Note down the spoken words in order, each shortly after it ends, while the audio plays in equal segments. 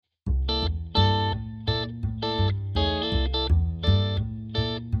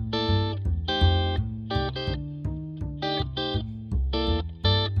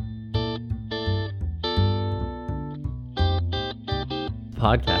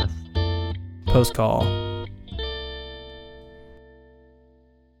podcast. Post call.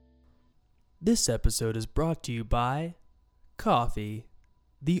 This episode is brought to you by coffee,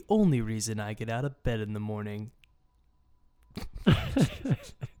 the only reason I get out of bed in the morning.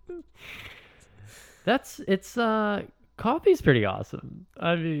 Coffee's pretty awesome.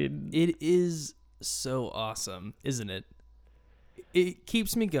 I mean, It is so awesome, isn't it? It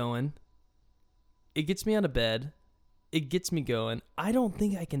keeps me going. It gets me out of bed. It gets me going. I don't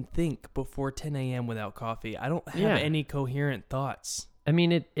think I can think before 10 a.m. without coffee. I don't have any coherent thoughts. I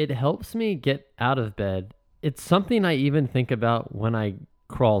mean, it helps me get out of bed. It's something I even think about when I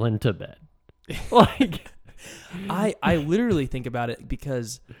crawl into bed. Like, I literally think about it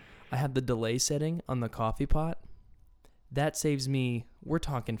because I have the delay setting on the coffee pot. That saves me, we're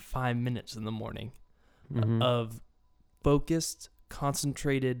talking 5 minutes in the morning of focused,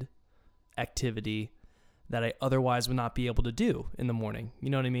 concentrated activity that I otherwise would not be able to do in the morning. You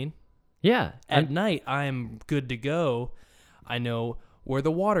know what I mean? yeah. At night, I'm good to go. I know where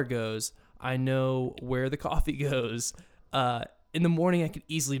the water goes. I know where the coffee goes. In the morning, I could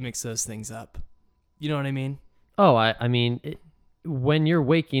easily mix those things up. You know what I mean? Oh, I mean, when you're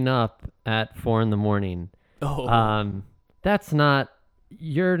waking up at 4 a.m,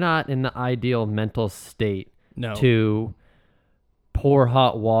 you're not in the ideal mental state No. to pour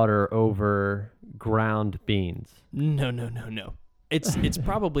hot water over ground beans. No. It's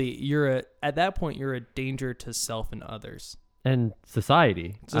probably at that point you're a danger to self and others. And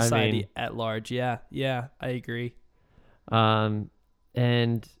society. Society at large. Yeah, I agree. And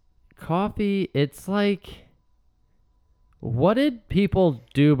coffee, it's like, what did people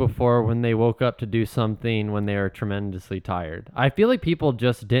do before when they woke up to do something when they were tremendously tired? I feel like people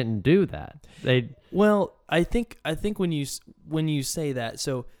just didn't do that. Well, I think when you say that,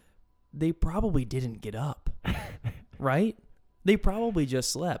 so they probably didn't get up, right? They probably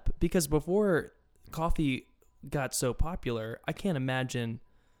just slept because before coffee got so popular, I can't imagine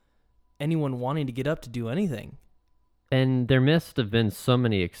anyone wanting to get up to do anything. And there must have been so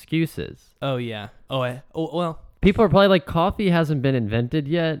many excuses. Oh yeah. Well. People are probably like, coffee hasn't been invented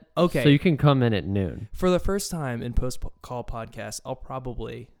yet. Okay. So you can come in at noon. For the first time in post-call podcast, I'll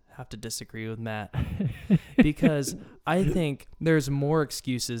probably have to disagree with Matt because I think there's more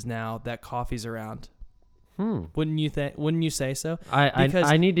excuses now that coffee's around. Wouldn't you say so?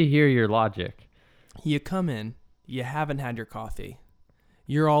 I need to hear your logic. You come in, you haven't had your coffee.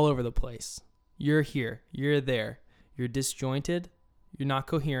 You're all over the place. You're here, you're there. You're disjointed, you're not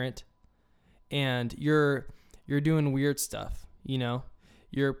coherent, and you're doing weird stuff, you know?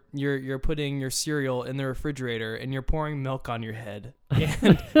 You're putting your cereal in the refrigerator and you're pouring milk on your head.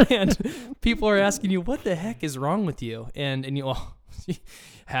 And people are asking you, what the heck is wrong with you? And you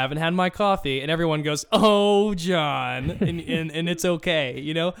haven't had my coffee. And everyone goes, oh, John. And it's okay.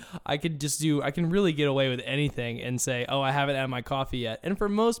 You know, I can really get away with anything and say, oh, I haven't had my coffee yet. And for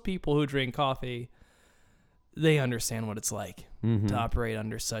most people who drink coffee, they understand what it's like to operate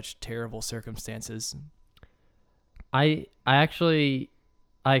under such terrible circumstances. I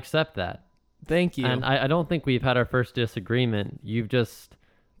accept that. Thank you. And I don't think we've had our first disagreement. You've just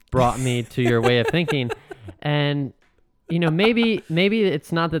brought me to your way of thinking. And, you know, maybe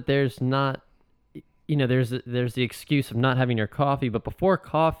it's not that there's not, you know, there's the excuse of not having your coffee, but before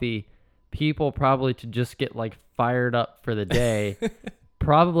coffee, people probably to just get like fired up for the day.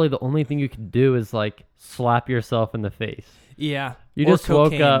 Probably the only thing you can do is like slap yourself in the face. Yeah. You just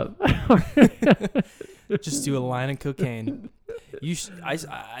woke up. Just do a line of cocaine.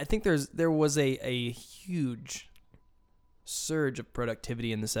 I think there was a huge surge of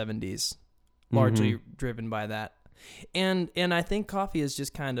productivity in the 70s, largely driven by that. And I think coffee is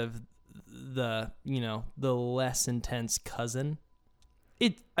just kind of the less intense cousin.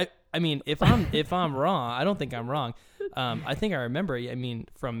 I mean, if I'm wrong, I don't think I'm wrong. I think I remember,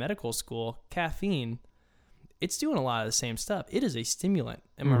 from medical school, caffeine, it's doing a lot of the same stuff. It is a stimulant.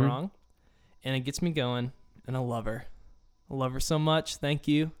 Am I wrong? And it gets me going, and I love her. I love her so much. Thank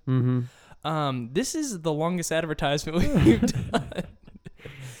you. This is the longest advertisement we've done.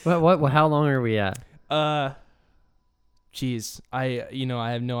 What? How long are we at? Geez, I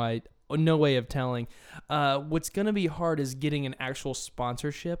have no way of telling. What's gonna be hard is getting an actual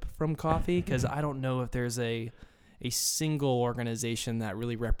sponsorship from coffee because I don't know if there's a single organization that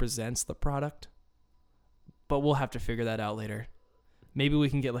really represents the product. But we'll have to figure that out later. Maybe we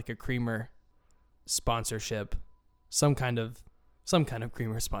can get like a creamer sponsorship, some kind of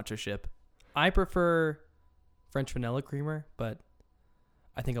creamer sponsorship. I prefer French vanilla creamer, but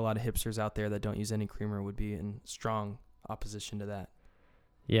I think a lot of hipsters out there that don't use any creamer would be in strong opposition to that.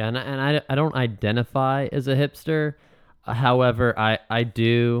 Yeah, and I don't identify as a hipster. However, I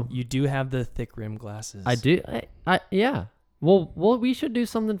do. You do have the thick rim glasses. I do. Yeah. Well, we should do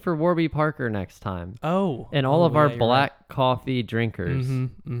something for Warby Parker next time. Oh. And all of our you're black coffee drinkers.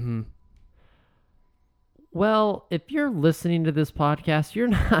 Mm-hmm. Mm-hmm. Well, if you're listening to this podcast, you're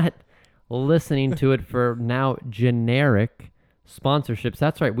not listening to it for now generic sponsorships.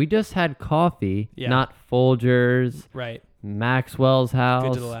 That's right. We just had coffee, not Folgers, Right. Maxwell's House.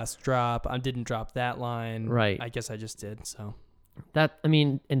 Good to the last drop. I didn't drop that line. Right. I guess I just did. So.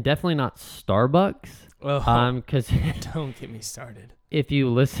 And definitely not Starbucks. Oh. Because don't get me started. if you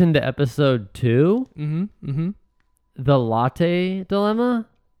listen to episode 2, the latte dilemma,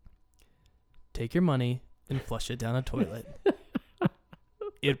 take your money and flush it down a toilet.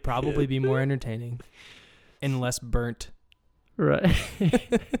 It'd probably be more entertaining and less burnt. Right.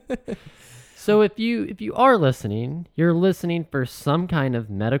 So if you are listening, you're listening for some kind of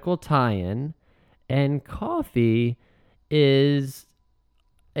medical tie-in, and coffee is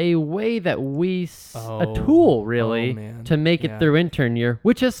a way that a tool really to make it through intern year,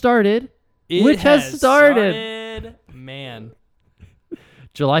 which has started. Man.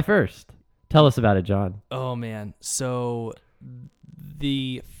 July 1st. Tell us about it, John. Oh man. So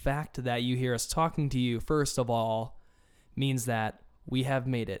the fact that you hear us talking to you, first of all, means that we have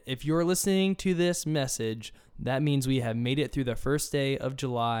made it. If you're listening to this message, that means we have made it through the first day of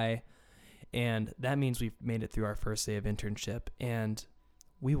July, and that means we've made it through our first day of internship, and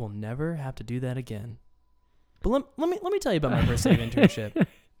we will never have to do that again. But let me tell you about my first day of internship.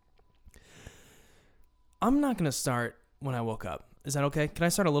 I'm not going to start when I woke up. Is that okay? Can I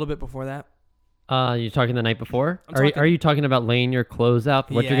start a little bit before that? You're talking the night before? Are you talking about laying your clothes out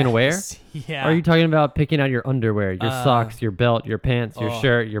for what you're going to wear? Yeah. Are you talking about picking out your underwear, your socks, your belt, your pants, your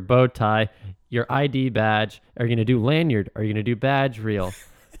shirt, your bow tie, your ID badge? Are you going to do lanyard? Are you going to do badge reel?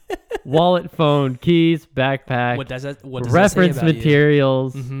 Wallet, phone, keys, backpack. What does that reference say about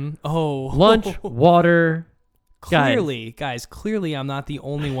materials. Mm-hmm. Oh. Lunch, water. Clearly I'm not the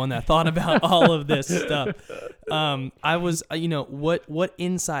only one that thought about all of this stuff. I was, what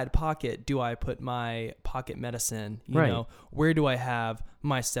inside pocket do I put my pocket medicine? You know, where do I have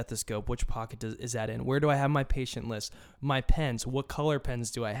my stethoscope? Which pocket is that in? Where do I have my patient list? My pens, what color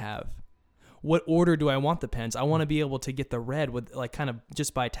pens do I have? What order do I want the pens? I want to be able to get the red with like kind of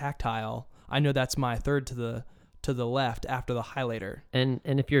just by tactile. I know that's my third to the left after the highlighter. And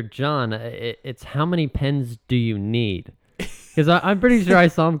if you're John, it's how many pens do you need? Because I'm pretty sure I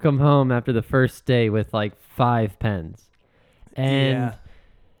saw him come home after the first day with like 5 pens. And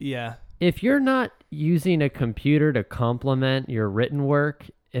yeah. If you're not using a computer to complement your written work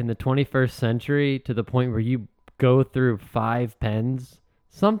in the 21st century to the point where you go through 5 pens,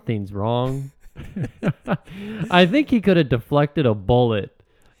 something's wrong. I think he could have deflected a bullet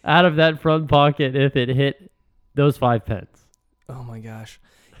out of that front pocket if it hit those 5 pens. Oh my gosh.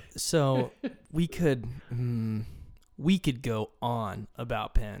 So we could go on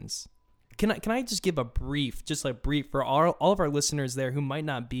about pens. Can I just give a brief for all of our listeners there who might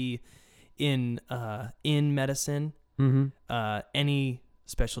not be in medicine, any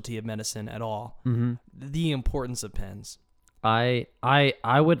specialty of medicine at all, the importance of pens. I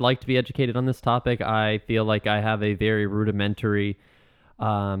would like to be educated on this topic. I feel like I have a very rudimentary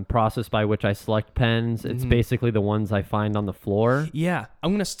process by which I select pens. It's basically the ones I find on the floor. Yeah,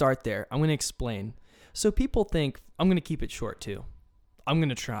 I'm going to start there. I'm going to explain. So people think, I'm going to keep it short too. I'm going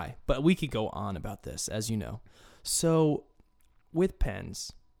to try, but we could go on about this, as you know. So with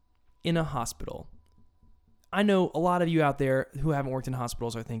pens in a hospital, I know a lot of you out there who haven't worked in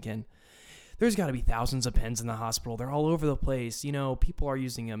hospitals are thinking, there's got to be thousands of pens in the hospital. They're all over the place. You know, people are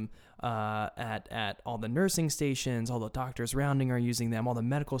using them at all the nursing stations. All the doctors rounding are using them. All the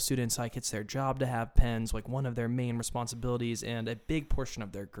medical students, like it's their job to have pens, like one of their main responsibilities, and a big portion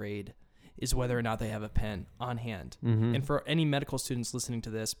of their grade is whether or not they have a pen on hand. And for any medical students listening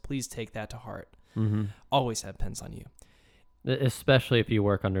to this, please take that to heart. Always have pens on you. Especially if you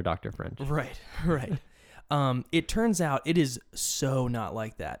work under Dr. French. Right. It turns out it is so not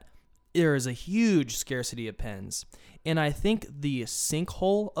like that. There is a huge scarcity of pens. And I think the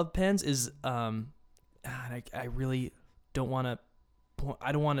sinkhole of pens is, I really don't want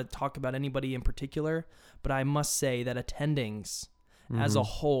to talk about anybody in particular, but I must say that attendings as a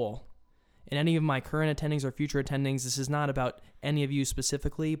whole, and any of my current attendings or future attendings, this is not about any of you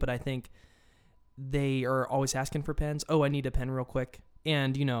specifically, but I think they are always asking for pens. Oh, I need a pen real quick.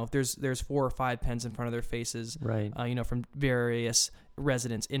 And, you know, there's 4 or 5 pens in front of their faces, right? From various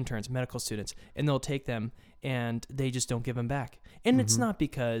residents, interns, medical students, and they'll take them and they just don't give them back. And it's not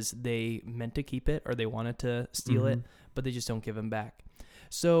because they meant to keep it or they wanted to steal it, but they just don't give them back.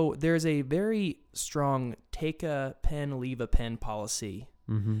 So there's a very strong take a pen, leave a pen policy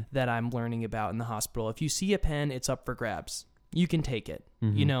that I'm learning about in the hospital. If you see a pen, it's up for grabs. You can take it.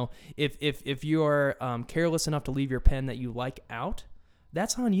 You know, if you're careless enough to leave your pen that you like out,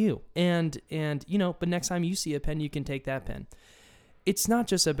 that's on you. And you know, but next time you see a pen, you can take that pen. It's not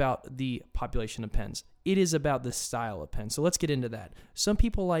just about the population of pens. It is about the style of pen. So let's get into that. Some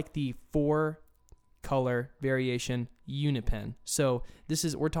people like the 4-color variation unit pen. So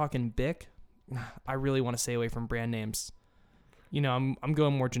we're talking Bic. I really want to stay away from brand names. You know, I'm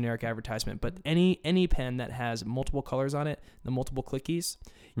going more generic advertisement, but any pen that has multiple colors on it, the multiple clickies,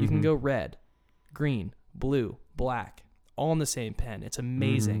 you can go red, green, blue, black, all in the same pen. It's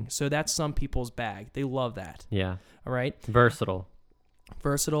amazing. So that's some people's bag. They love that. Yeah. All right. Versatile.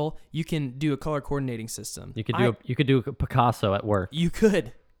 You can do a color coordinating system. You could do a Picasso at work. You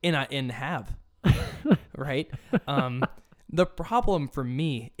could, and have, right? The problem for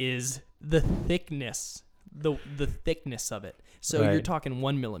me is the thickness, the thickness of it. So You're talking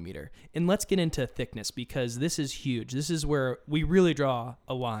 1 millimeter, and let's get into thickness because this is huge. This is where we really draw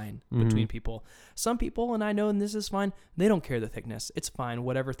a line between people. Some people, and I know, and this is fine, they don't care the thickness. It's fine,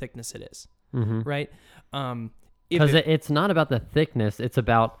 whatever thickness it is, right? Because it's not about the thickness; it's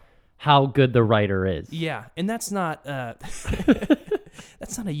about how good the writer is. Yeah, and that's not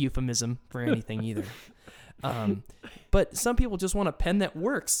that's not a euphemism for anything either. But some people just want a pen that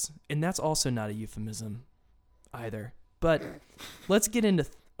works, and that's also not a euphemism either. But let's get into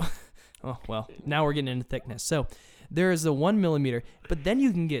now we're getting into thickness. So there is the 1 millimeter, but then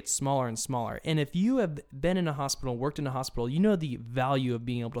you can get smaller and smaller. And if you have been in a hospital, worked in a hospital, you know the value of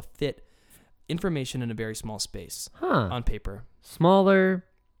being able to fit information in a very small space on paper. Smaller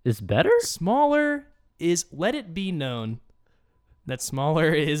is better? Let it be known that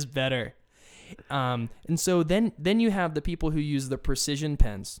smaller is better. And so then you have the people who use the precision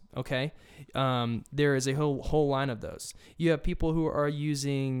pens, okay? There is a whole line of those. You have people who are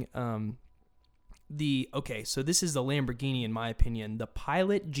using so this is the Lamborghini in my opinion, the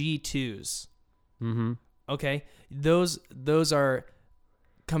Pilot G2s. Okay? Those are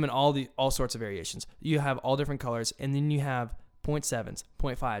come in all sorts of variations. You have all different colors, and then you have 0.7s,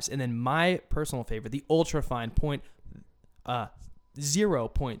 0.5s, and then my personal favorite, the ultra fine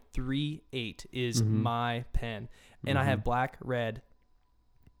 0.38 is my pen, and I have black, red,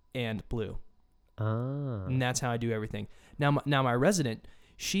 and blue. And that's how I do everything. Now my resident,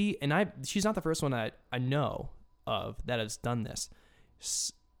 she's not the first one I know of that has done this.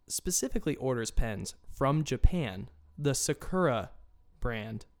 Specifically orders pens from Japan, the Sakura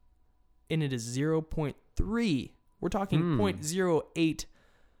brand, and it is 0.3. We're talking 0.08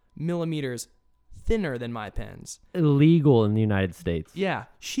 millimeters thinner than my pens. Illegal in the United States. Yeah,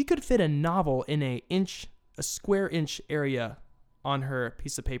 she could fit a novel in a square inch area on her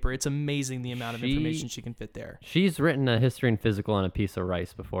piece of paper. It's amazing the amount of information she can fit there. She's written a history and physical on a piece of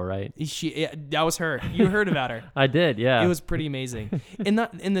rice before, right? That was her. You heard about her. I did, yeah. It was pretty amazing. And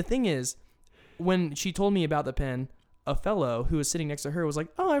the thing is, when she told me about the pen, a fellow who was sitting next to her was like,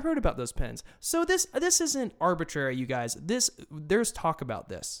 "Oh, I've heard about those pens." So this isn't arbitrary, you guys. There's talk about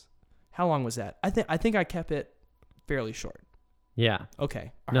this. How long was that? I think I kept it fairly short. Yeah.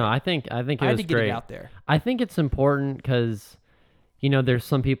 Okay. No, right. I think it was great. I had to get it out there. I think it's important because, there's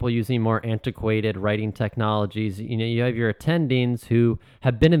some people using more antiquated writing technologies. You have your attendings who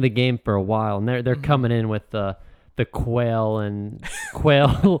have been in the game for a while, and they're coming in with the quail and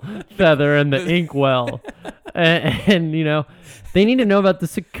quail feather and the inkwell, and they need to know about the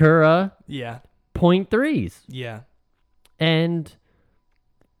Sakura 0.3s. Yeah. And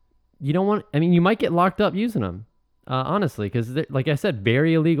you don't want. You might get locked up using them. Honestly, because like I said,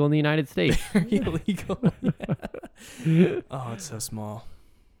 very illegal in the United States. Very illegal. Yeah. Oh, it's so small.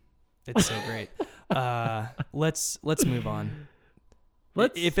 It's so great. Let's move on.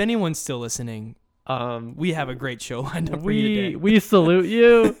 If anyone's still listening, we have a great show lined up for you today. We salute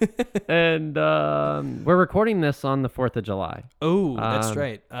you, and we're recording this on the 4th of July. Oh, that's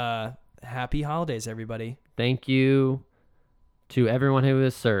right. Happy holidays, everybody. Thank you to everyone who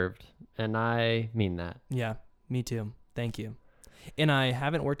has served, and I mean that. Yeah. Me too. Thank you. And I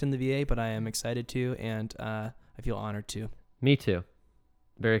haven't worked in the VA, but I am excited to, and I feel honored to. Me too.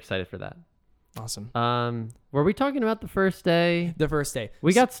 Very excited for that. Awesome. Were we talking about the first day? The first day.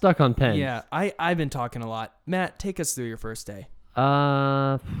 We got stuck on pens. Yeah, I've been talking a lot. Matt, take us through your first day.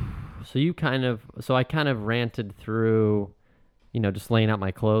 So I kind of ranted through, just laying out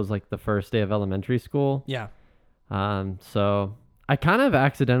my clothes like the first day of elementary school. Yeah. So I kind of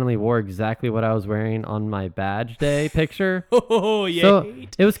accidentally wore exactly what I was wearing on my badge day picture. Oh, yeah. So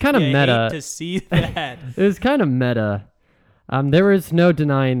it was kind of meta. Hate to see that. It was kind of meta. There was no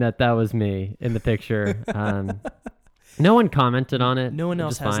denying that was me in the picture. No one commented on it. No one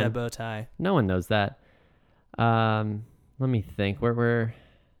else has fine. that bow tie. No one knows that. Let me think.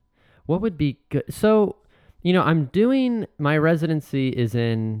 What would be good? So, I'm doing my residency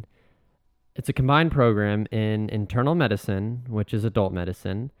it's a combined program in internal medicine, which is adult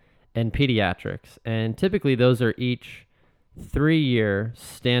medicine, and pediatrics. And typically those are each 3-year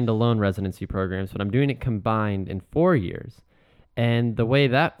standalone residency programs, but I'm doing it combined in 4 years. And the way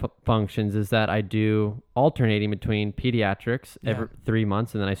that functions is that I do alternating between pediatrics every 3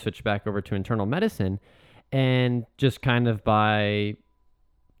 months, and then I switch back over to internal medicine. And just kind of by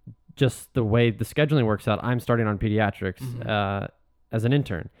just the way the scheduling works out, I'm starting on pediatrics as an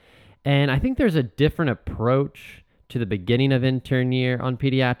intern. And I think there's a different approach to the beginning of intern year on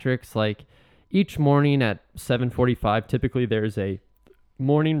pediatrics. Like each morning at 7:45, typically there's a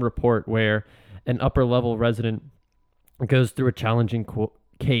morning report where an upper level resident goes through a challenging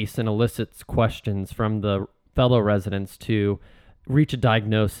case and elicits questions from the fellow residents to reach a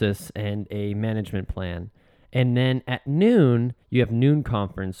diagnosis and a management plan. And then at noon, you have noon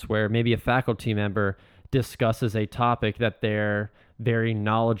conference where maybe a faculty member discusses a topic that they're very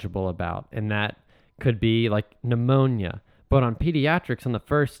knowledgeable about. And that could be like pneumonia. But on pediatrics, on the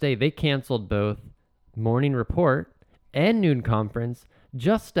first day, they canceled both morning report and noon conference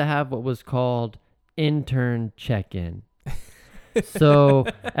just to have what was called intern check-in. So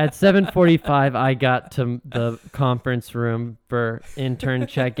at 7:45, I got to the conference room for intern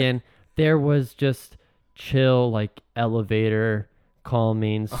check-in. There was just chill, like elevator,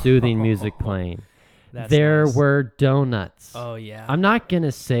 calming, soothing music playing. There nice. were donuts. Oh, yeah. I'm not going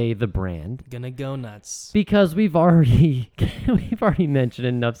to say the brand. Gonna go nuts. Because we've already mentioned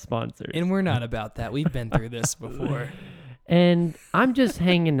enough sponsors. And we're not about that. We've been through this before. And I'm just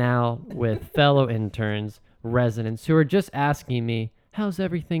hanging out with fellow interns, residents who are just asking me, how's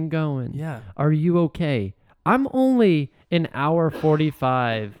everything going? Yeah. Are you okay? I'm only an hour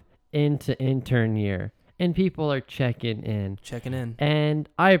 45 into intern year, and people are checking in. And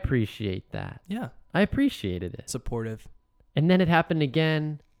I appreciate that. Yeah. I appreciated it. Supportive. And then it happened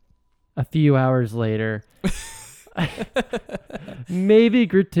again a few hours later. Maybe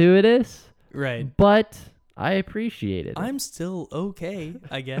gratuitous. Right. But I appreciated it. I'm still okay,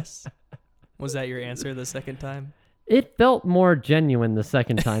 I guess. Was that your answer the second time? It felt more genuine the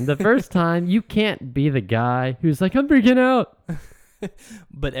second time. The first time, you can't be the guy who's like, I'm freaking out.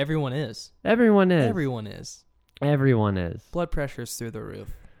 But everyone is. Everyone is. Everyone is. Everyone is. Blood pressure's through the roof.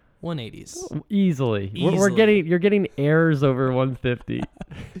 180s. Easily. You're getting errors over 150.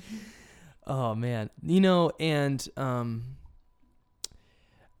 Oh man. And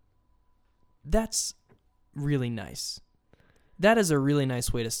that's really nice. That is a really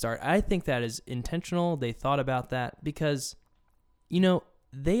nice way to start. I think that is intentional. They thought about that because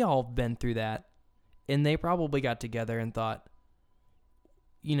they all been through that, and they probably got together and thought,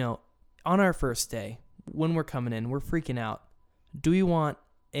 on our first day when we're coming in, we're freaking out. Do we want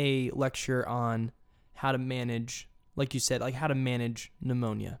a lecture on how to manage, like you said, like how to manage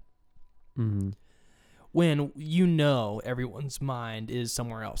pneumonia? Mm-hmm. When everyone's mind is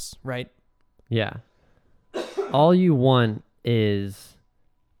somewhere else, right? Yeah. All you want is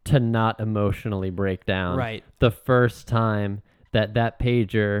to not emotionally break down. Right. The first time that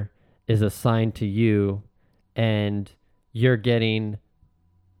pager is assigned to you and you're getting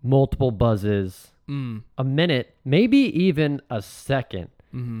multiple buzzes a minute, maybe even a second.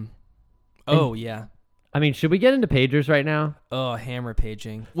 Mm-hmm. Oh, yeah. I mean, should we get into pagers right now? Oh, hammer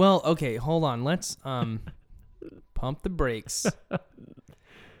paging. Well, okay, hold on. Let's pump the brakes.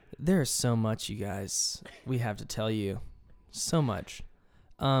 There's so much, you guys, we have to tell you. So much.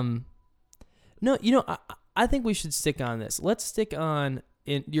 No, I think we should stick on this. Let's stick on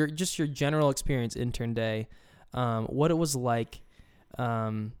your general experience intern day, what it was like,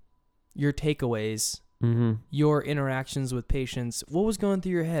 your takeaways, your interactions with patients. What was going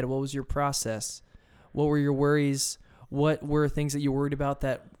through your head? What was your process? What were your worries? What were things that you worried about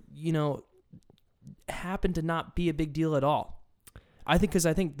that, happened to not be a big deal at all? I think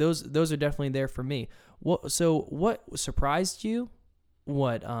those are definitely there for me. What surprised you?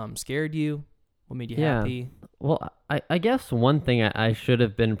 What scared you? What made you happy? Well, I guess one thing I should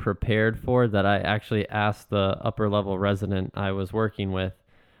have been prepared for that I actually asked the upper level resident I was working with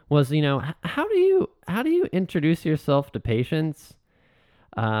was, how do you introduce yourself to patients?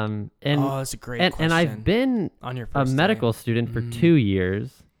 That's a great question. And I've been on your a first medical day. student for 2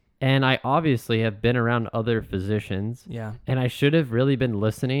 years, and I obviously have been around other physicians. Yeah. And I should have really been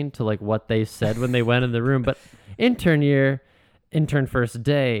listening to like what they said when they went in the room. But intern first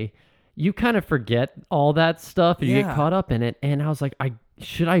day, you kind of forget all that stuff and you Yeah. get caught up in it. And I was like,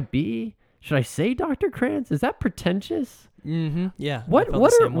 should I say Dr. Krantz? Is that pretentious? Mm-hmm. Yeah. What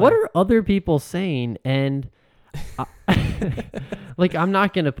are other people saying? And like, I'm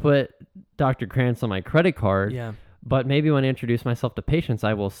not going to put Dr. Krantz on my credit card, Yeah. but maybe when I introduce myself to patients,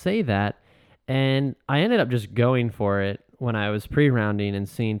 I will say that. And I ended up just going for it when I was pre-rounding and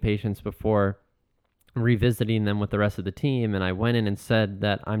seeing patients before revisiting them with the rest of the team. And I went in and said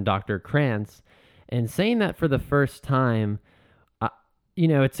that I'm Dr. Krantz, and saying that for the first time,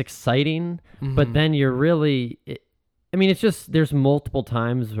 it's exciting, but then you're really, it's just, there's multiple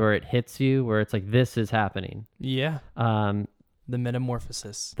times where it hits you where it's like, this is happening. Yeah. The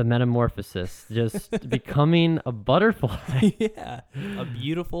metamorphosis. Just becoming a butterfly. Yeah. A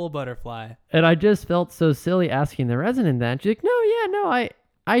beautiful butterfly. And I just felt so silly asking the resident that. She's like, no,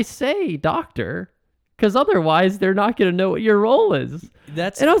 I say doctor, because otherwise they're not going to know what your role is.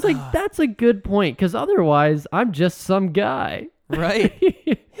 And I was like, that's a good point, because otherwise I'm just some guy. Right.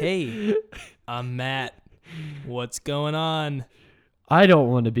 Hey, I'm Matt. What's going on? I don't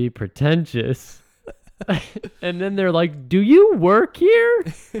want to be pretentious. And then they're like, do you work here?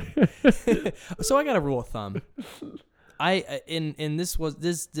 So I got a rule of thumb.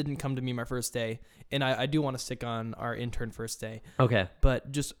 This didn't come to me my first day, and I do want to stick on our intern first day. Okay.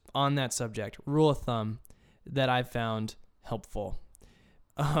 But just on that subject, rule of thumb that I've found helpful.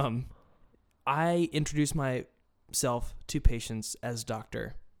 I introduce myself to patients as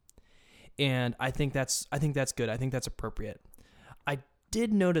doctor, and I think that's good. I think that's appropriate. I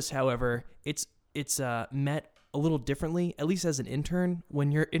did notice, however, it's met a little differently, at least as an intern,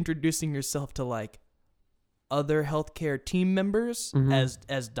 when you're introducing yourself to like other healthcare team members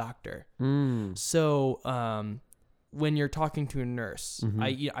as doctor. So when you're talking to a nurse,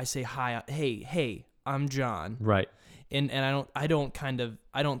 I say hi, hey, I'm John. Right. And I don't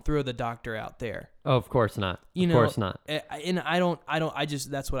throw the doctor out there. Oh, of course not. Of course not. And I just,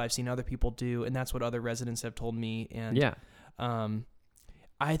 that's what I've seen other people do, and that's what other residents have told me. And yeah. I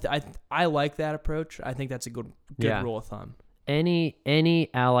like that approach. I think that's a good rule of thumb. Any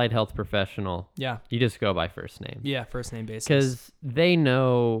allied health professional, yeah, you just go by first name. Yeah, first name basis. Because they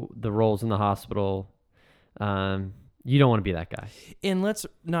know the roles in the hospital. You don't want to be that guy. And let's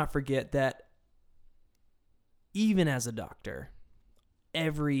not forget that even as a doctor,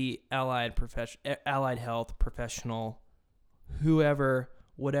 every allied health professional, whoever,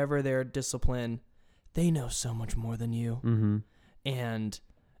 whatever their discipline, they know so much more than you. Mm-hmm.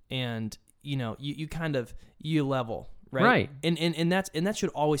 And you kind of, you level, right? Right. And that should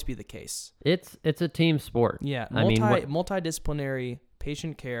always be the case. It's a team sport. Yeah. Multidisciplinary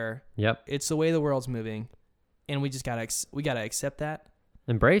patient care. Yep. It's the way the world's moving, and we just gotta accept that.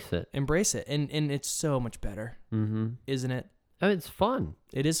 Embrace it. And it's so much better, isn't it? It's fun.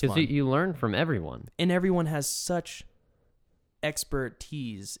 It is fun. Because you learn from everyone. And everyone has such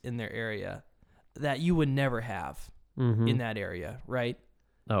expertise in their area that you would never have in that area, right?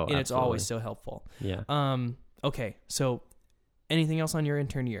 Oh, and it's always so helpful. Yeah. Okay, so anything else on your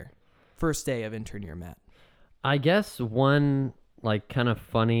intern year? First day of intern year, Matt. I guess one like kind of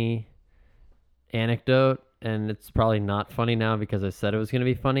funny anecdote, and it's probably not funny now because I said it was going to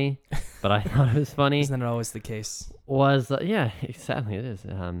be funny, but I thought it was funny. Isn't that always the case? Was yeah, sadly it is.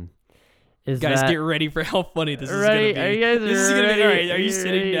 Guys, get ready for how funny this is going to be. Are you guys this is going to be all right. Are you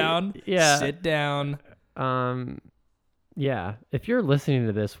sitting down? Yeah. Sit down. Yeah. If you're listening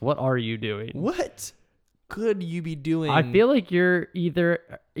to this, what are you doing? What could you be doing? I feel like you're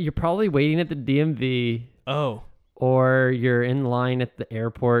probably waiting at the DMV. Oh. Or you're in line at the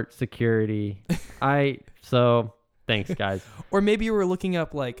airport security. So thanks, guys. Or maybe you were looking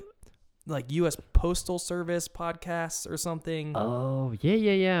up like U.S. Postal Service podcasts or something. Oh,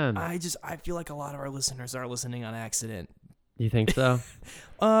 yeah. I feel like a lot of our listeners are listening on accident. You think so?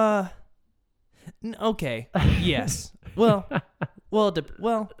 Okay. Yes. Well,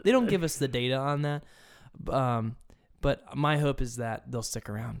 they don't give us the data on that. But my hope is that they'll stick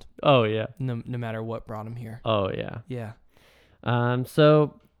around. Oh, yeah. No matter what brought them here. Oh, yeah. Yeah.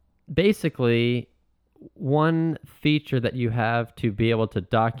 So basically, one feature that you have to be able to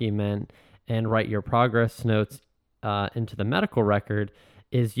document and write your progress notes into the medical record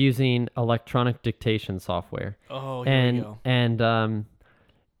is using electronic dictation software. Oh, here we go.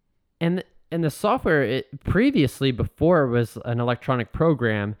 And the software previously, before it was an electronic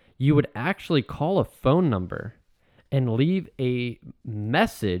program, you would actually call a phone number and leave a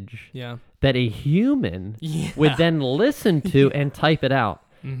message that a human would then listen to and type it out.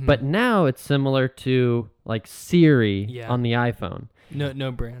 Mm-hmm. But now it's similar to like Siri on the iPhone.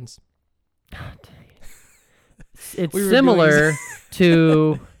 No brands. It's similar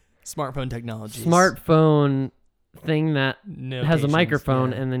to Smartphone technology. smartphone thing that has a Notations,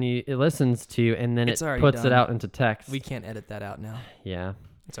 microphone, yeah. and then it listens to you, and then It's it already puts it done. out into text. We can't edit that out now. Yeah.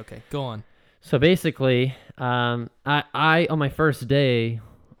 It's okay. Go on. So basically, I on my first day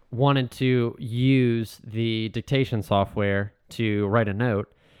wanted to use the dictation software to write a note,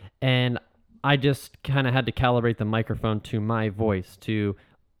 and I just kind of had to calibrate the microphone to my voice to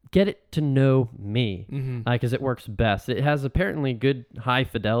get it to know me, because it works best. It has apparently good high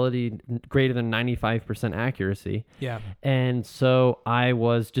fidelity, greater than 95% accuracy. Yeah. And so I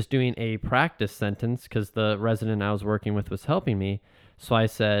was just doing a practice sentence because the resident I was working with was helping me. So I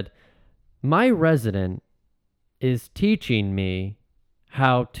said, my resident is teaching me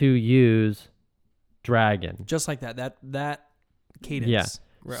how to use Dragon. Just like that. That cadence. Yeah.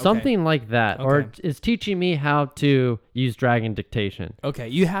 Right, okay. Something like that. Or Okay. is teaching me how to use Dragon dictation. Okay.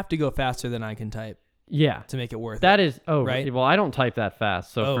 You have to go faster than I can type Yeah. to make it worth That it. is, right? Well, I don't type that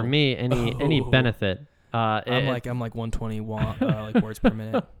fast. So for me, any benefit. I'm like 120 like words per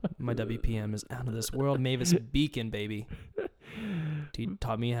minute. My WPM is out of this world. Mavis Beacon, baby.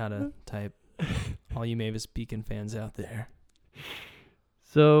 Taught me how to type. All you Mavis Beacon fans out there.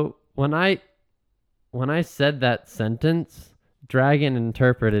 So when I said that sentence, Dragon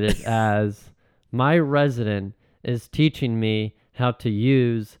interpreted it as my resident is teaching me how to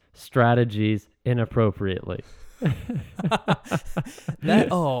use strategies inappropriately. That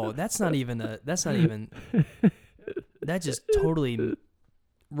just totally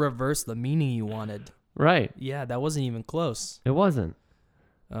reversed the meaning you wanted. Right. Yeah, that wasn't even close. It wasn't.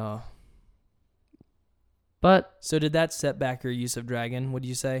 Oh. But So did that set back your use of Dragon? What do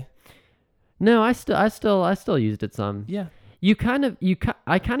you say? no, I still used it some. Yeah. I kind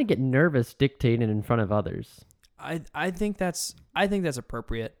of get nervous dictating in front of others. I think that's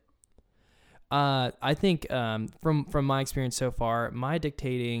appropriate. I think from my experience so far, my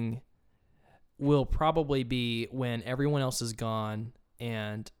dictating will probably be when everyone else is gone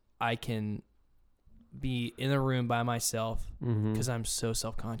and I can be in a room by myself because I'm so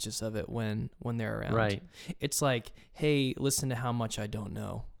self-conscious of it when they're around. Right. It's like, hey, listen to how much I don't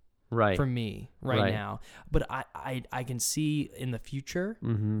know. Right. For me right now. But I can see in the future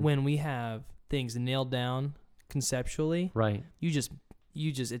when we have things nailed down conceptually, Right. you just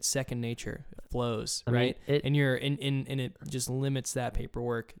it's second nature. It flows, I mean, right? And it just limits that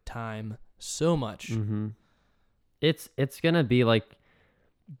paperwork time so much. It's gonna be like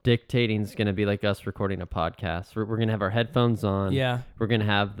dictating's gonna be like us recording a podcast. We're gonna have our headphones on. Yeah. We're gonna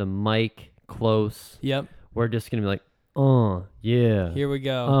have the mic close. Yep. We're just gonna be like, oh yeah. Here we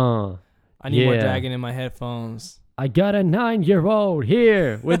go. I need more Dragon in my headphones. I got a 9-year-old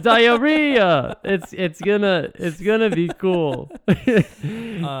here with diarrhea. It's gonna be cool. I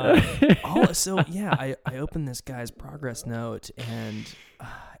opened this guy's progress note and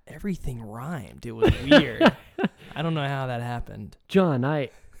everything rhymed. It was weird. I don't know how that happened. John, I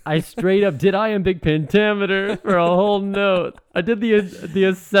straight up did iambic pentameter for a whole note. I did the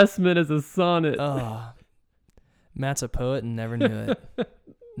assessment as a sonnet. Matt's a poet and never knew it.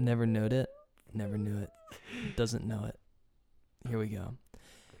 Never knowed it. Never knew it. Doesn't know it. Here we go.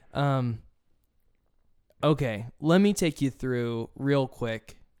 Okay, let me take you through real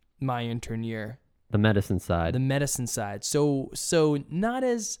quick my intern year. The medicine side. The medicine side. So not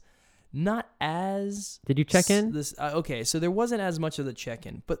as Did you check in? This okay, so there wasn't as much of the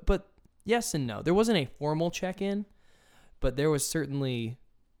check-in, but yes and no. There wasn't a formal check-in, but there was certainly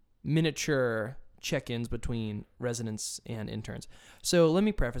miniature check-ins between residents and interns. So let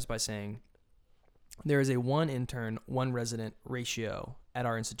me preface by saying there is a 1 intern, 1 resident ratio at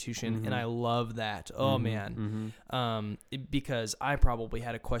our institution, and I love that. Oh, man. Because I probably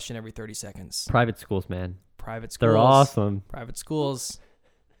had a question every 30 seconds. Private schools, man. Private schools. They're awesome. Private schools.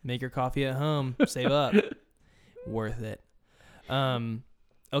 Make your coffee at home. Save up. Worth it.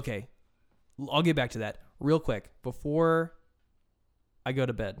 Okay. I'll get back to that real quick. Before I go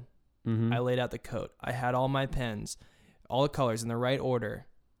to bed, I laid out the coat. I had all my pens, all the colors in the right order.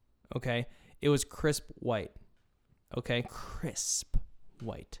 Okay. It was crisp white. Okay. Crisp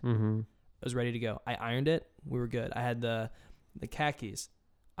white. I was ready to go. I ironed it. We were good. I had the khakis.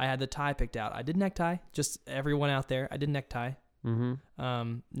 I had the tie picked out. I did necktie. Just everyone out there. I did necktie.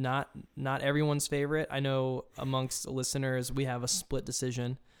 Not everyone's favorite. I know amongst listeners, we have a split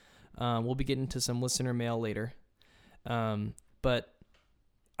decision. We'll be getting to some listener mail later. But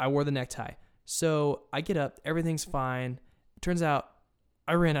I wore the necktie. So I get up, everything's fine. Turns out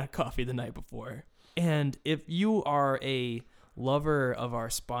I ran out of coffee the night before. And if you are a lover of our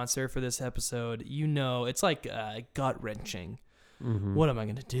sponsor for this episode, you know it's like gut-wrenching. What am I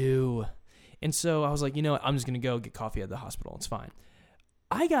going to do? And so I was like, you know what? I'm just going to go get coffee at the hospital. It's fine.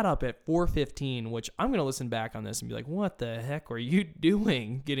 I got up at 4:15, which I'm going to listen back on this and be like, what the heck were you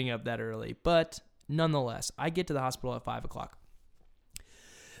doing getting up that early? But nonetheless, I get to the hospital at 5 o'clock.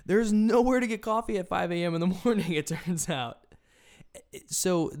 There's nowhere to get coffee at 5 a.m. in the morning, it turns out.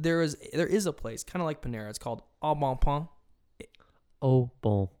 So there is a place, kind of like Panera. It's called Au Bon Pain. Au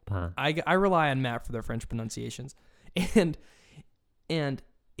Bon Pain. I rely on Matt for their French pronunciations. And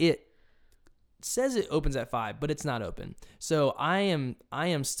it says it opens at 5, but it's not open. So I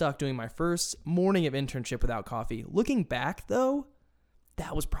am stuck doing my first morning of internship without coffee. Looking back, though,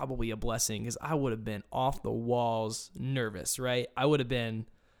 that was probably a blessing because I would have been off the walls nervous, right? I would have been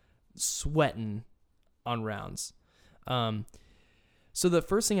sweating on rounds. So the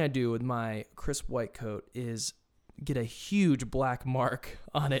first thing I do with my crisp white coat is get a huge black mark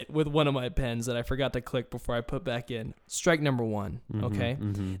on it with one of my pens that I forgot to click before I put back in. Strike number 1, okay?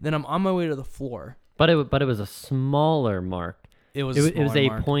 Then I'm on my way to the floor. But it was a smaller mark. It was a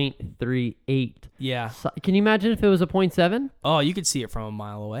mark. 0.38. Yeah. So, can you imagine if it was a 0.7? Oh, you could see it from a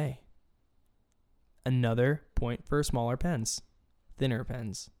mile away. Another point for smaller pens. Thinner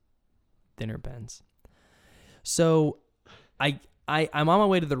pens. So I'm on my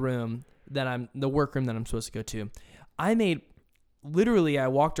way to the room the workroom that I'm supposed to go to. I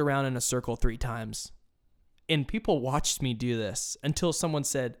walked around in a circle 3 times, and people watched me do this until someone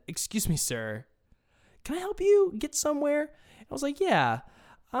said, "Excuse me, sir, can I help you get somewhere?" I was like, "Yeah,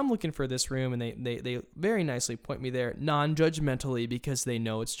 I'm looking for this room," and they very nicely point me there, non-judgmentally, because they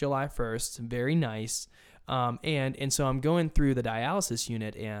know it's July 1st. Very nice. And so I'm going through the dialysis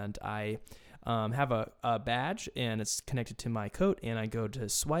unit, and I have a badge, and it's connected to my coat, and I go to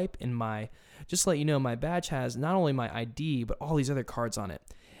swipe, and just to let you know, my badge has not only my ID, but all these other cards on it.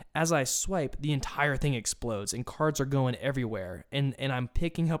 As I swipe, the entire thing explodes, and cards are going everywhere, and I'm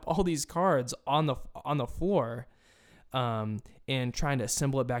picking up all these cards on the floor, and trying to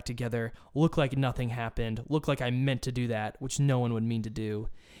assemble it back together, look like nothing happened, look like I meant to do that, which no one would mean to do,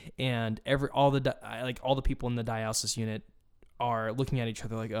 and all the people in the dialysis unit are looking at each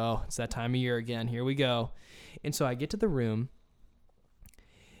other like, oh, it's that time of year again. Here we go. And so I get to the room,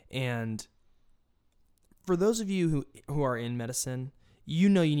 and for those of you who are in medicine, you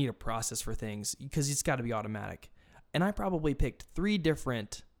know you need a process for things because it's got to be automatic. And I probably picked 3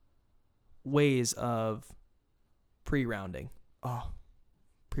 different ways of pre-rounding. Oh,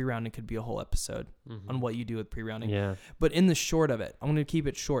 pre-rounding could be a whole episode on what you do with pre-rounding. Yeah. But in the short of it, I'm going to keep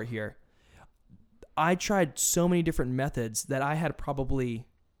it short here. I tried so many different methods that I had probably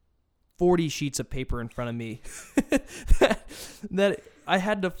 40 sheets of paper in front of me that I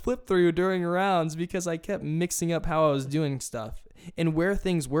had to flip through during rounds because I kept mixing up how I was doing stuff, and where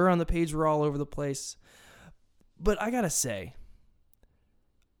things were on the page were all over the place. But I gotta say,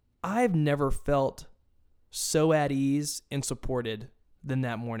 I've never felt so at ease and supported than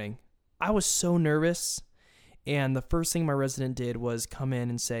that morning. I was so nervous, and the first thing my resident did was come in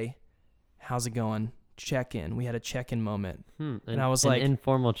and say, "How's it going? Check in." We had a check-in moment. And I was like,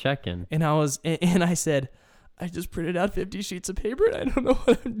 informal check-in. And I said, "I just printed out 50 sheets of paper and I don't know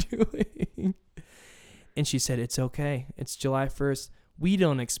what I'm doing." And she said, "It's okay. It's July 1st. We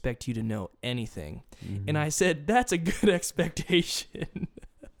don't expect you to know anything." And I said, "That's a good expectation."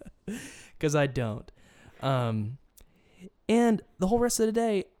 Because I don't. And the whole rest of the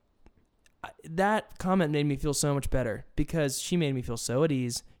day, that comment made me feel so much better because she made me feel so at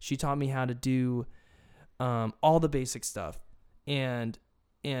ease. She taught me how to do all the basic stuff, and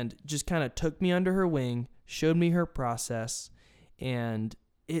just kind of took me under her wing, showed me her process, and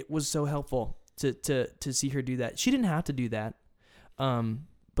it was so helpful to see her do that. She didn't have to do that,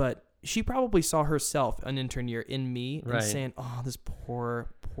 but she probably saw herself an intern year in me, and saying, "Oh, this poor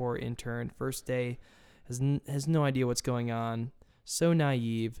intern, first day, has no idea what's going on. So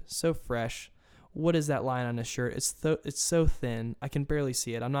naive, so fresh. What is that line on his shirt? It's so thin. I can barely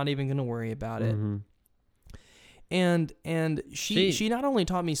see it. I'm not even going to worry about it." And she not only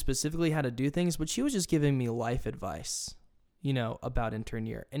taught me specifically how to do things, but she was just giving me life advice, about intern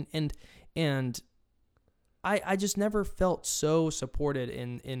year. And I just never felt so supported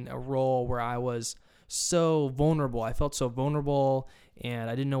in a role where I was so vulnerable. I felt so vulnerable, and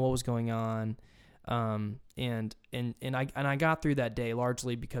I didn't know what was going on. And I got through that day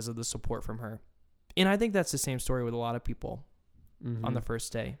largely because of the support from her. And I think that's the same story with a lot of people on the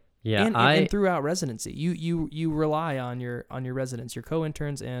first day. Yeah. And throughout residency, you rely on your residents, your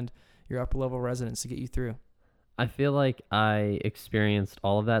co-interns and your upper level residents to get you through. I feel like I experienced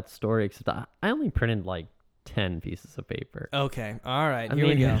all of that story, except I only printed like 10 pieces of paper. Okay. All right. Here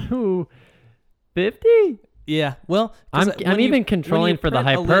we go. 50? Yeah, well, 'cause I'm even controlling for the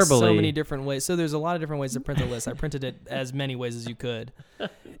print a list so hyperbole. many different ways. So there's a lot of different ways to print the list. I printed it as many ways as you could,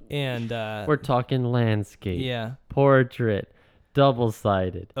 and We're talking landscape, yeah, portrait,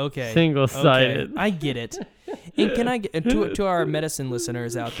 double-sided, okay, single-sided. Okay. I get it. And can I get to our medicine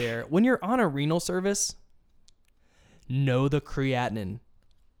listeners out there? When you're on a renal service, know the creatinine.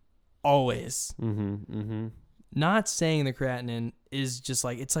 Always. Not saying the creatinine is just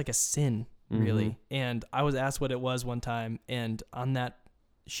like, it's like a sin, really. And I was asked what it was one time, and on that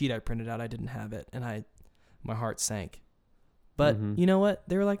sheet I printed out, I didn't have it, and my heart sank. But you know what?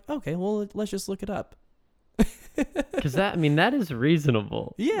 They were like, okay, well, let's just look it up. Because that is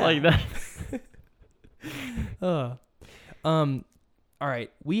reasonable. Yeah. Like that. All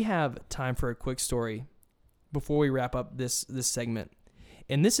right, we have time for a quick story before we wrap up this segment.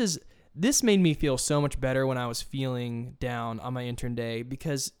 And this made me feel so much better when I was feeling down on my intern day,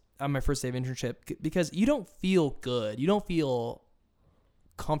 because on my first day of internship, because you don't feel good. You don't feel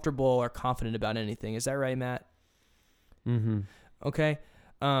comfortable or confident about anything. Is that right, Matt? Okay.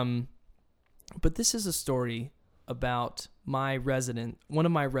 But this is a story about one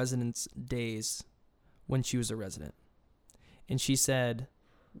of my residents' days when she was a resident. And she said,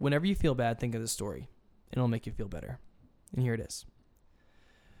 whenever you feel bad, think of this story, and it'll make you feel better. And here it is.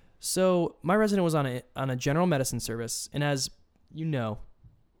 So my resident was on a general medicine service, and as you know,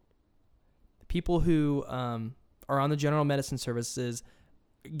 people who are on the general medicine services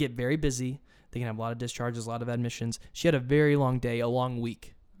get very busy. They can have a lot of discharges, a lot of admissions. She had a very long day, a long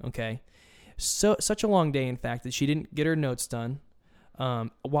week, okay? So such a long day, in fact, that she didn't get her notes done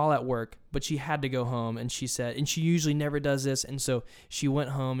while at work, but she had to go home, and she said, and she usually never does this, and so she went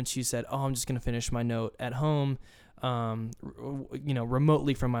home and she said, I'm just going to finish my note at home,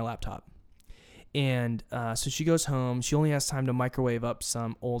 remotely from my laptop. And so she goes home. She only has time to microwave up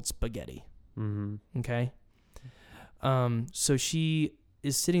some old spaghetti. Okay? So she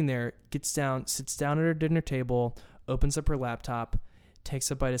is sitting there, sits down at her dinner table, opens up her laptop,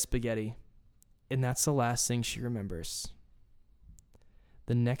 takes a bite of spaghetti, and that's the last thing she remembers.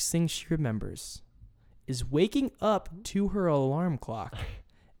 The next thing she remembers is waking up to her alarm clock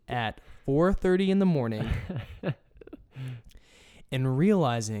at 4:30 in the morning and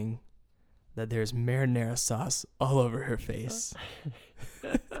realizing that there's marinara sauce all over her face.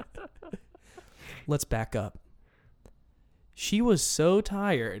 Let's back up. She was so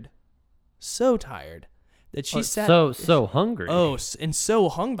tired that she sat... So hungry. Oh, and so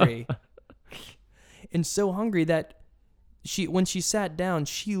hungry. And so hungry that when she sat down,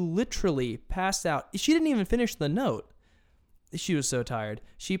 she literally passed out. She didn't even finish the note. She was so tired.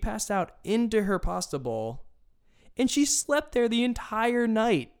 She passed out into her pasta bowl, and she slept there the entire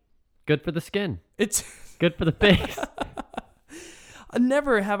night. Good for the skin. It's good for the face.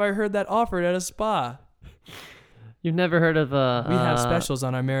 Never have I heard that offered at a spa. You've never heard of we have specials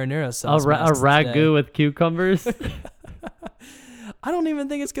on our marinara sauce. A ragu with cucumbers? I don't even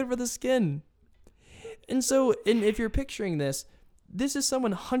think it's good for the skin. And if you're picturing this is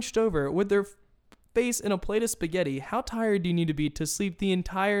someone hunched over with their face in a plate of spaghetti. How tired do you need to be to sleep the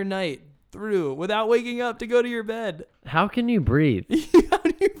entire night through without waking up to go to your bed? How can you breathe? How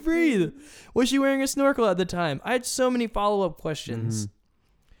do you breathe? Was she wearing a snorkel at the time? I had so many follow-up questions.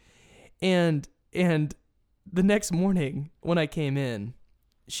 And the next morning when I came in,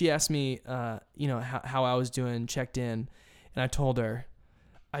 she asked me, how I was doing, checked in, and I told her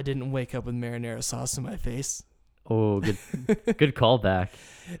I didn't wake up with marinara sauce in my face. Oh, good callback.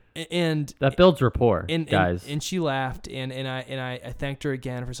 And that builds rapport, guys. And she laughed, and I thanked her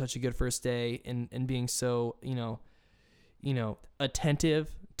again for such a good first day, and being so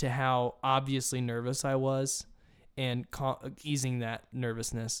attentive to how obviously nervous I was, and easing that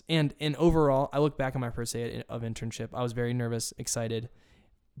nervousness. And overall, I look back on my first day of internship. I was very nervous, excited,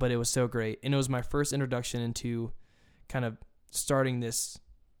 but it was so great, and it was my first introduction into kind of starting this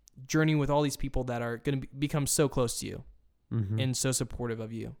journey with all these people that are going to become so close to you and so supportive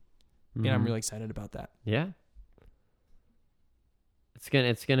of you. And I'm really excited about that. Yeah. It's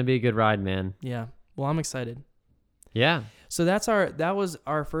gonna be a good ride, man. Yeah. Well, I'm excited. Yeah. So that was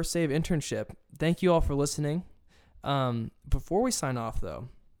our first day of internship. Thank you all for listening. Before we sign off though,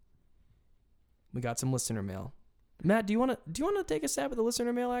 we got some listener mail. Matt, do you want to take a stab at the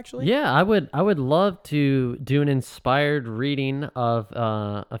listener mail actually? Yeah, I would love to do an inspired reading of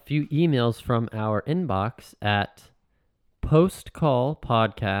a few emails from our inbox at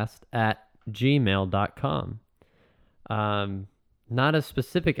postcallpodcast@gmail.com. Not a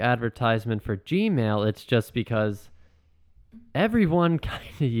specific advertisement for Gmail, it's just because everyone kind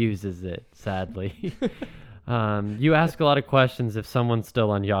of uses it, sadly. You ask a lot of questions if someone's still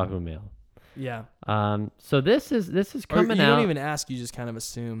on Yahoo Mail. Yeah. So this is Or coming you out. don't even ask, you just kind of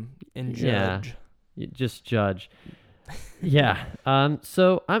assume and Yeah. judge. You just judge. Yeah.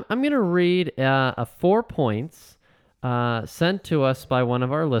 So I'm gonna read 4 points sent to us by one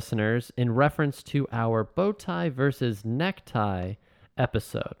of our listeners in reference to our bow tie versus necktie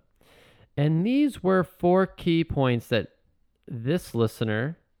episode, and these were 4 key points that this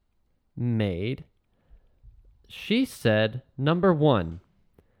listener made. She said, number 1,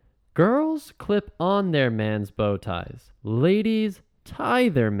 girls clip on their man's bow ties. Ladies tie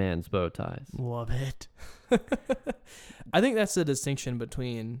their man's bow ties. Love it. I think that's the distinction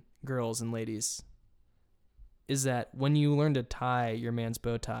between girls and ladies. Is that when you learn to tie your man's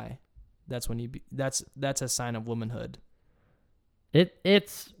bow tie, that's when that's a sign of womanhood.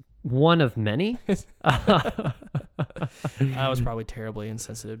 It's one of many. I was probably terribly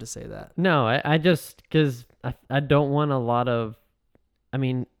insensitive to say that. No, I just because I don't want a lot of. I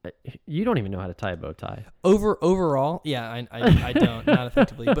mean, you don't even know how to tie a bow tie. Overall, yeah, I don't, not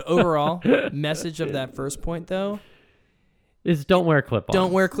effectively, but overall, message of that first point though is don't wear clip-ons.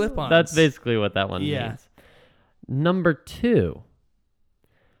 Don't wear clip-ons. That's basically what that one means. Number 2,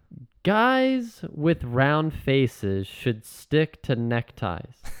 guys with round faces should stick to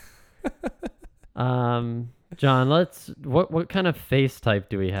neckties. John, what kind of face type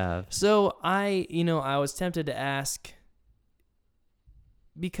do we have? So I was tempted to ask,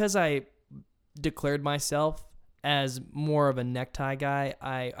 because I declared myself as more of a necktie guy,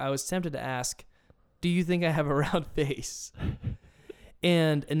 I was tempted to ask, do you think I have a round face?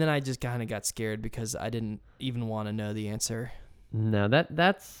 And then I just kind of got scared because I didn't even want to know the answer. No,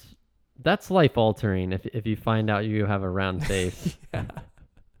 that's life altering if you find out you have a round face.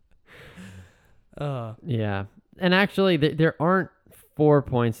 Yeah. And actually there aren't 4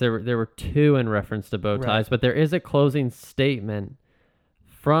 points. There were 2 in reference to bow ties, right. But there is a closing statement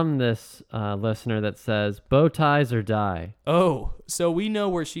from this listener that says bow ties or die. Oh, so we know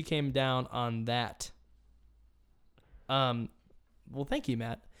where she came down on that. Well, thank you,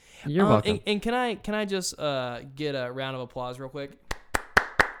 Matt. You're welcome. And can I just get a round of applause real quick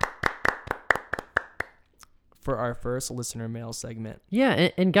for our first listener mail segment?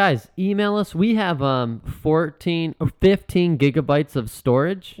 Yeah, and guys, email us. We have 15 gigabytes of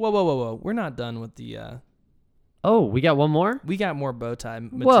storage. Whoa. We're not done with the... Oh, we got one more? We got more bow tie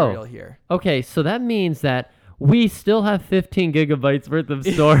material here. Okay, so that means that we still have 15 gigabytes worth of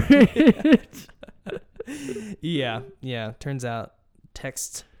storage. Yeah. Turns out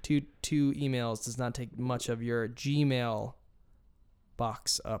text to emails does not take much of your Gmail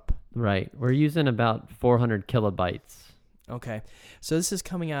box up. Right. We're using about 400 kilobytes. Okay. So this is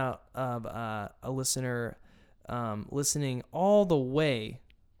coming out of a listener listening all the way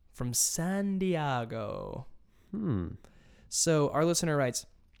from San Diego. So our listener writes,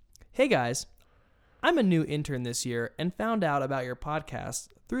 "Hey guys, I'm a new intern this year and found out about your podcast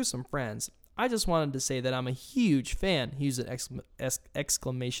through some friends. I just wanted to say that I'm a huge fan." He used an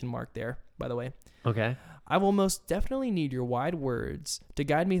exclamation mark there, by the way. Okay. "I will most definitely need your wide words to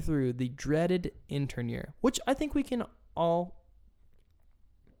guide me through the dreaded intern year," which I think we can all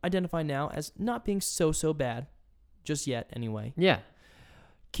identify now as not being so bad, just yet anyway. Yeah.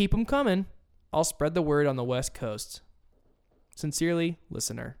 "Keep them coming. I'll spread the word on the West Coast. Sincerely,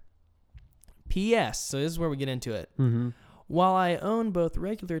 listener." P.S. So this is where we get into it. Mm-hmm. "While I own both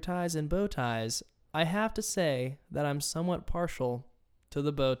regular ties and bow ties, I have to say that I'm somewhat partial to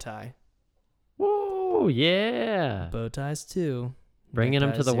the bow tie." Woo, yeah. Bow ties too. Bringing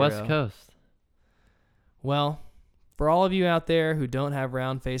them to the West Zero. Coast. Well, for all of you out there who don't have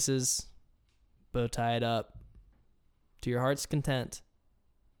round faces, bow tie it up to your heart's content.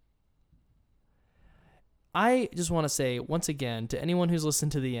 I just want to say once again to anyone who's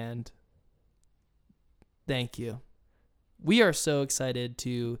listened to the end, thank you. We are so excited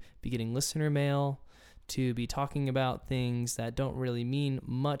to be getting listener mail, to be talking about things that don't really mean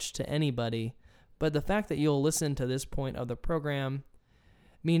much to anybody, but the fact that you'll listen to this point of the program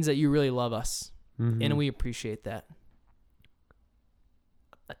means that you really love us, and we appreciate that.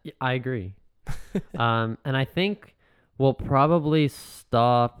 I agree. And I think we'll probably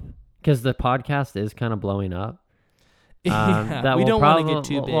stop because the podcast is kind of blowing up. Yeah, we don't want to get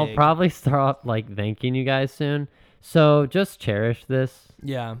too big. We'll probably start thanking you guys soon. So just cherish this.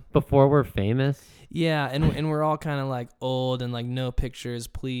 Yeah. Before we're famous. Yeah, and we're all kind of like old and like no pictures,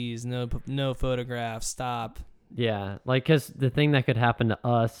 please, no photographs, stop. Yeah, because the thing that could happen to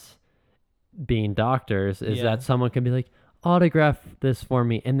us being doctors is that someone could be like, autograph this for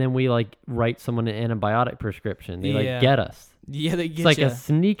me, and then we write someone an antibiotic prescription. They get us. Yeah, they get It's like ya. a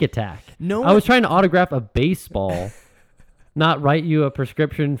sneak attack. No, I was trying to autograph a baseball not write you a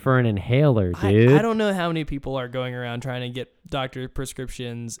prescription for an inhaler, dude. I don't know how many people are going around trying to get doctor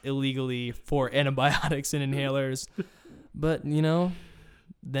prescriptions illegally for antibiotics and inhalers. But,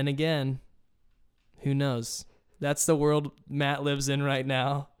 then again, who knows? That's the world Matt lives in right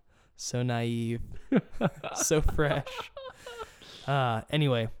now. So naive. So fresh.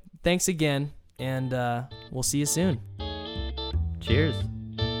 Anyway, thanks again, and we'll see you soon. Cheers.